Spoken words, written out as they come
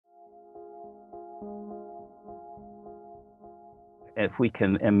if we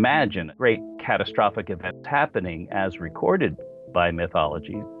can imagine great catastrophic events happening as recorded by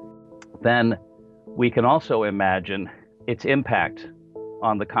mythology, then we can also imagine its impact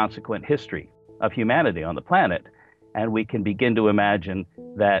on the consequent history of humanity on the planet. And we can begin to imagine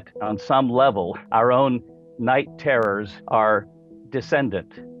that on some level, our own night terrors are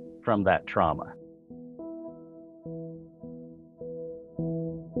descendant from that trauma.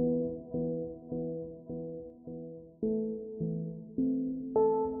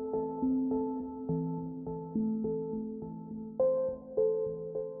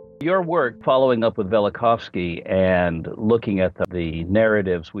 Your work following up with Velikovsky and looking at the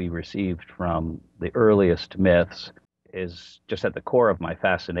narratives we received from the earliest myths is just at the core of my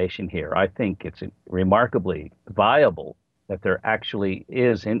fascination here. I think it's remarkably viable that there actually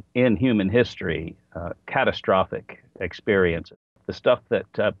is in human history catastrophic experience. The stuff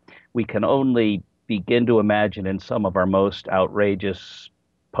that we can only begin to imagine in some of our most outrageous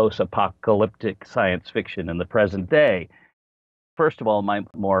post-apocalyptic science fiction in the present day. First of all, my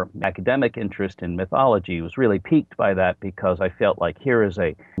more academic interest in mythology was really piqued by that because I felt like here is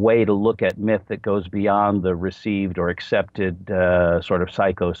a way to look at myth that goes beyond the received or accepted sort of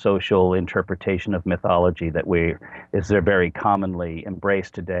psychosocial interpretation of mythology that is very commonly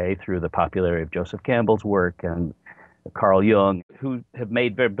embraced today through the popularity of Joseph Campbell's work and Carl Jung, who have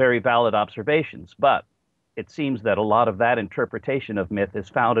made very valid observations. But it seems that a lot of that interpretation of myth is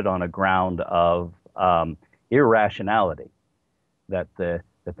founded on a ground of irrationality. That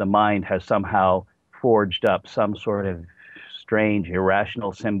the mind has somehow forged up some sort of strange,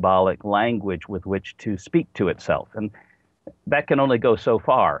 irrational, symbolic language with which to speak to itself. And that can only go so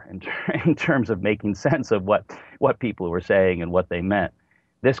far in terms of making sense of what people were saying and what they meant.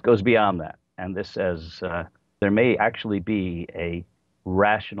 This goes beyond that. And this says there may actually be a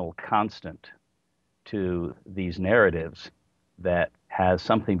rational constant to these narratives that has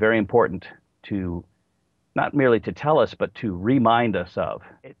something very important to not merely to tell us, but to remind us of.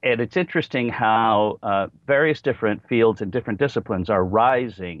 And it's interesting how various different fields and different disciplines are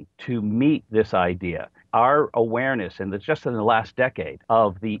rising to meet this idea. Our awareness, just in the last decade,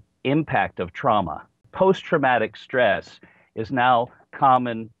 of the impact of trauma, post-traumatic stress is now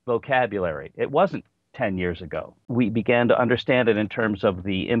common vocabulary. It wasn't 10 years ago. We began to understand it in terms of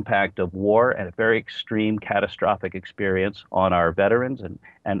the impact of war and a very extreme catastrophic experience on our veterans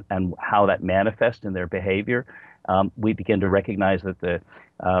and how that manifests in their behavior. We begin to recognize that the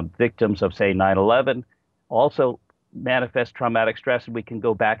victims of, say, 9/11 also manifest traumatic stress, and we can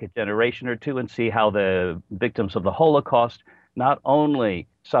go back a generation or two and see how the victims of the Holocaust not only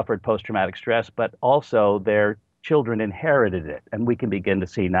suffered post-traumatic stress, but also their children inherited it. And we can begin to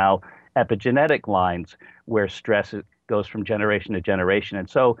see now epigenetic lines where stress goes from generation to generation. And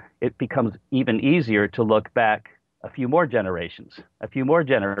so it becomes even easier to look back a few more generations, a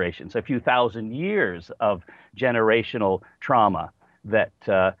few thousand years of generational trauma that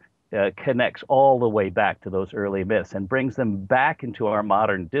connects all the way back to those early myths and brings them back into our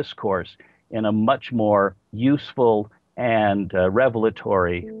modern discourse in a much more useful and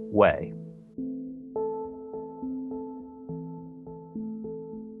revelatory way.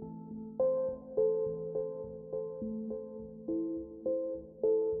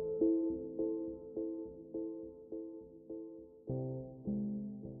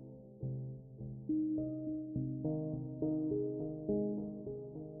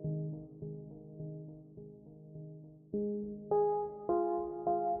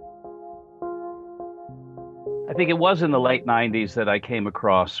 I think it was in the late 90s that I came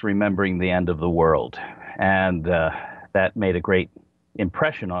across Remembering the End of the World, and that made a great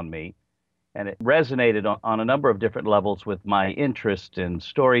impression on me, and it resonated on a number of different levels with my interest in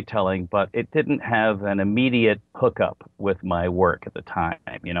storytelling, but it didn't have an immediate hookup with my work at the time.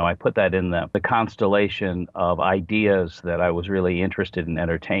 You know, I put that in the constellation of ideas that I was really interested in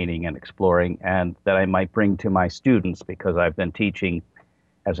entertaining and exploring, and that I might bring to my students, because I've been teaching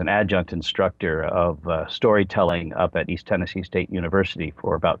as an adjunct instructor of storytelling up at East Tennessee State University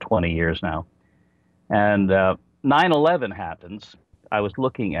for about 20 years now. And 9/11 happens. I was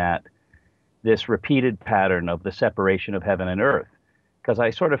looking at this repeated pattern of the separation of heaven and earth, because I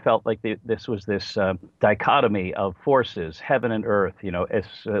sort of felt like this was this dichotomy of forces, heaven and earth, you know,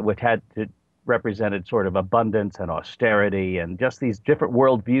 which had represented sort of abundance and austerity and just these different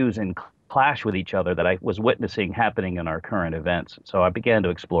worldviews in clash with each other that I was witnessing happening in our current events. So I began to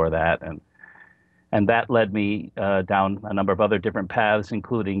explore that, and that led me down a number of other different paths,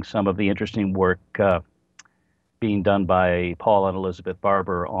 including some of the interesting work being done by Paul and Elizabeth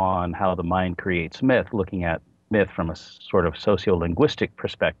Barber on how the mind creates myth, looking at myth from a sort of sociolinguistic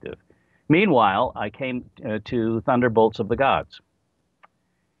perspective. Meanwhile, I came to Thunderbolts of the Gods,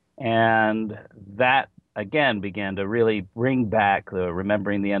 And that, again, began to really bring back the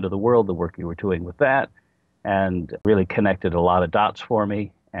remembering the end of the world, the work you were doing with that, and really connected a lot of dots for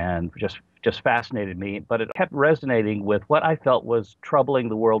me and just fascinated me. But it kept resonating with what I felt was troubling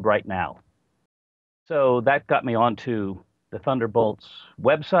the world right now. So that got me onto the Thunderbolts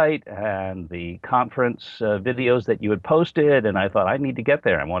website and the conference videos that you had posted. And I thought, I need to get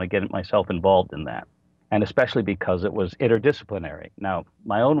there. I want to get myself involved in that. And especially because it was interdisciplinary. Now,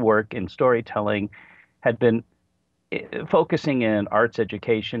 my own work in storytelling had been focusing in arts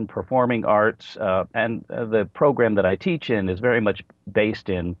education, performing arts, and the program that I teach in is very much based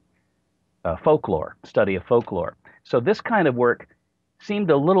in folklore, study of folklore. So this kind of work seemed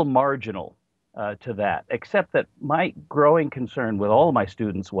a little marginal to that, except that my growing concern with all of my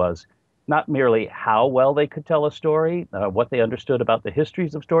students was not merely how well they could tell a story, what they understood about the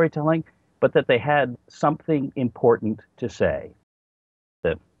histories of storytelling, but that they had something important to say.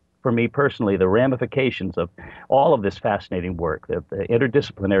 That for me personally, the ramifications of all of this fascinating work, the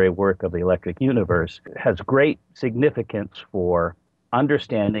interdisciplinary work of the electric universe, has great significance for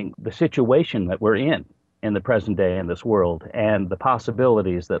understanding the situation that we're in the present day in this world and the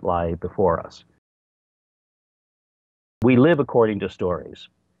possibilities that lie before us. We live according to stories.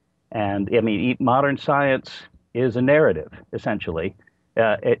 And I mean, modern science is a narrative, essentially.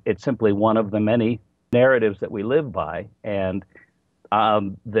 It's simply one of the many narratives that we live by. And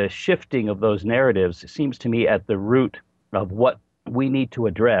the shifting of those narratives seems to me at the root of what we need to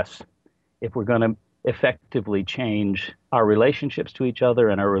address if we're going to effectively change our relationships to each other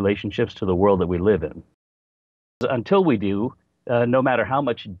and our relationships to the world that we live in. Until we do, no matter how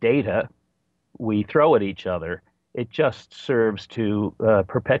much data we throw at each other, it just serves to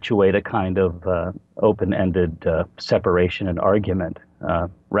perpetuate a kind of open-ended separation and argument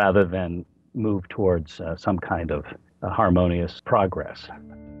rather than move towards some kind of harmonious progress.